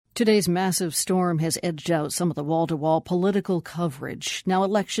Today's massive storm has edged out some of the wall-to-wall political coverage. Now,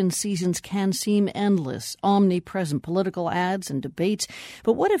 election seasons can seem endless, omnipresent political ads and debates.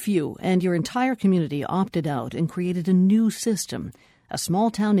 But what if you and your entire community opted out and created a new system? A small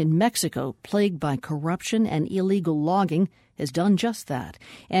town in Mexico plagued by corruption and illegal logging has done just that.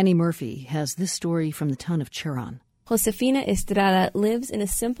 Annie Murphy has this story from the town of Cherán. Josefina Estrada lives in a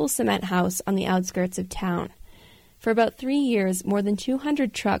simple cement house on the outskirts of town. For about 3 years, more than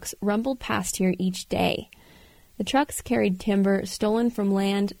 200 trucks rumbled past here each day. The trucks carried timber stolen from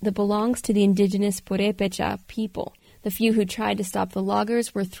land that belongs to the indigenous Purépecha people. The few who tried to stop the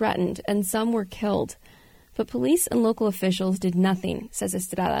loggers were threatened, and some were killed. But police and local officials did nothing, says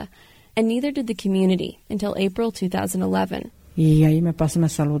Estrada, and neither did the community until April 2011.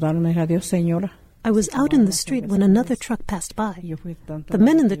 I was out in the street when another truck passed by. The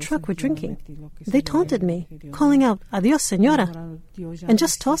men in the truck were drinking. They taunted me, calling out, "Adios, señora," and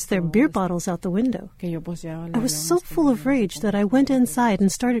just tossed their beer bottles out the window. I was so full of rage that I went inside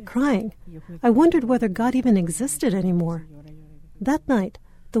and started crying. I wondered whether God even existed anymore. That night,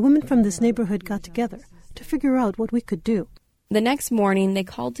 the women from this neighborhood got together to figure out what we could do. The next morning, they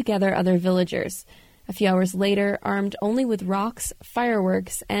called together other villagers. A few hours later, armed only with rocks,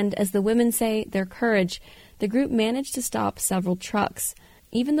 fireworks, and, as the women say, their courage, the group managed to stop several trucks,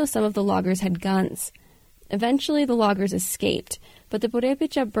 even though some of the loggers had guns. Eventually, the loggers escaped, but the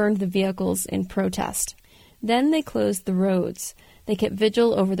Purépecha burned the vehicles in protest. Then they closed the roads. They kept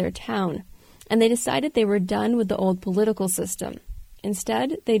vigil over their town, and they decided they were done with the old political system.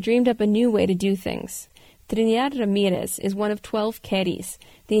 Instead, they dreamed up a new way to do things. Trinidad Ramirez is one of 12 Keris,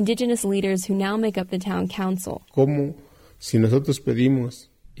 the indigenous leaders who now make up the town council.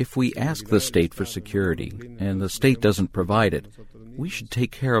 If we ask the state for security, and the state doesn't provide it, we should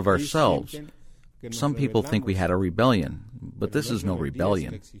take care of ourselves. Some people think we had a rebellion, but this is no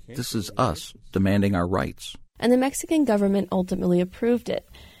rebellion. This is us demanding our rights. And the Mexican government ultimately approved it.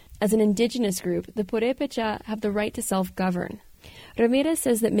 As an indigenous group, the Purépecha have the right to self-govern. Ramirez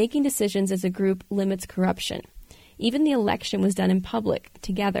says that making decisions as a group limits corruption. Even the election was done in public,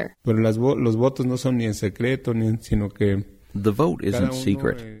 together. The vote isn't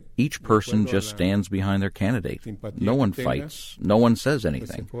secret. Each person just stands behind their candidate. No one fights. No one says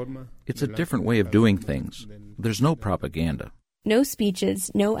anything. It's a different way of doing things. There's no propaganda. No speeches,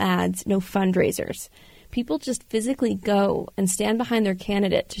 no ads, no fundraisers. People just physically go and stand behind their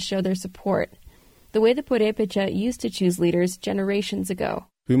candidate to show their support. The way the Purépecha used to choose leaders generations ago.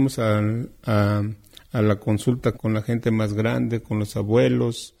 We talked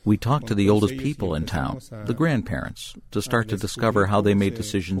to the oldest people in town, the grandparents, to start to discover how they made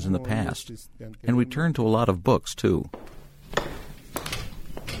decisions in the past. And we turned to a lot of books, too.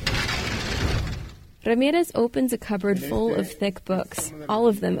 Ramirez opens a cupboard full of thick books, all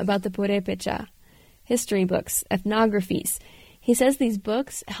of them about the Purépecha. History books, ethnographies. He says these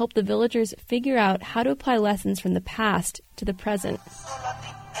books help the villagers figure out how to apply lessons from the past to the present.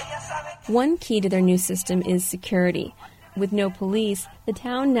 One key to their new system is security. With no police, the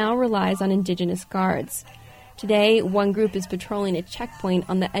town now relies on indigenous guards. Today, one group is patrolling a checkpoint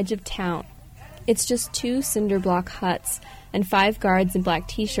on the edge of town. It's just 2 cinder block huts and 5 guards in black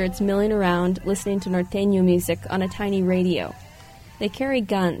t-shirts milling around listening to norteño music on a tiny radio. They carry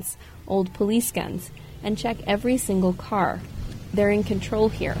guns, old police guns, and check every single car. They're in control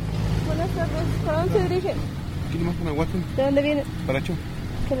here.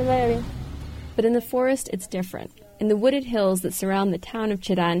 But in the forest, it's different. In the wooded hills that surround the town of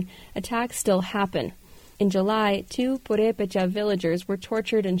Cherán, attacks still happen. In July, 2 Purépecha villagers were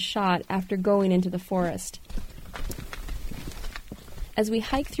tortured and shot after going into the forest. As we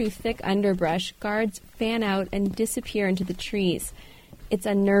hike through thick underbrush, guards fan out and disappear into the trees. It's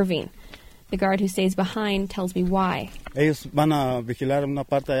unnerving. The guard who stays behind tells me why. They're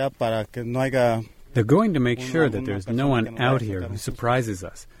going to make sure that there's no one out here who surprises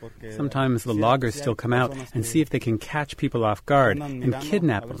us. Sometimes the loggers still come out and see if they can catch people off guard and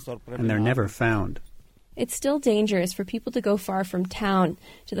kidnap them, and they're never found. It's still dangerous for people to go far from town,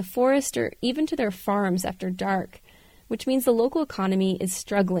 to the forest, or even to their farms after dark, which means the local economy is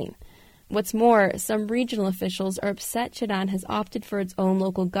struggling. What's more, some regional officials are upset Cherán has opted for its own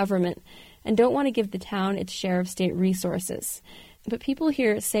local government and don't want to give the town its share of state resources. But people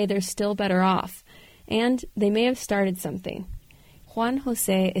here say they're still better off, and they may have started something. Juan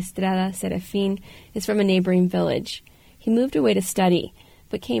José Estrada Serafín is from a neighboring village. He moved away to study,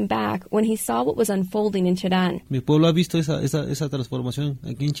 but came back when he saw what was unfolding in Cherán.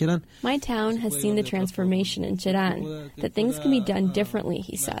 My town has seen the transformation in Cherán, that things can be done differently,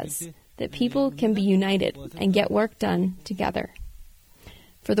 he says, that people can be united and get work done together.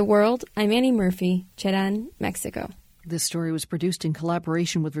 For The World, I'm Annie Murphy, Cheran, Mexico. This story was produced in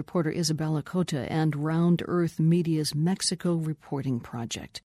collaboration with reporter Isabella Cota and Round Earth Media's Mexico Reporting Project.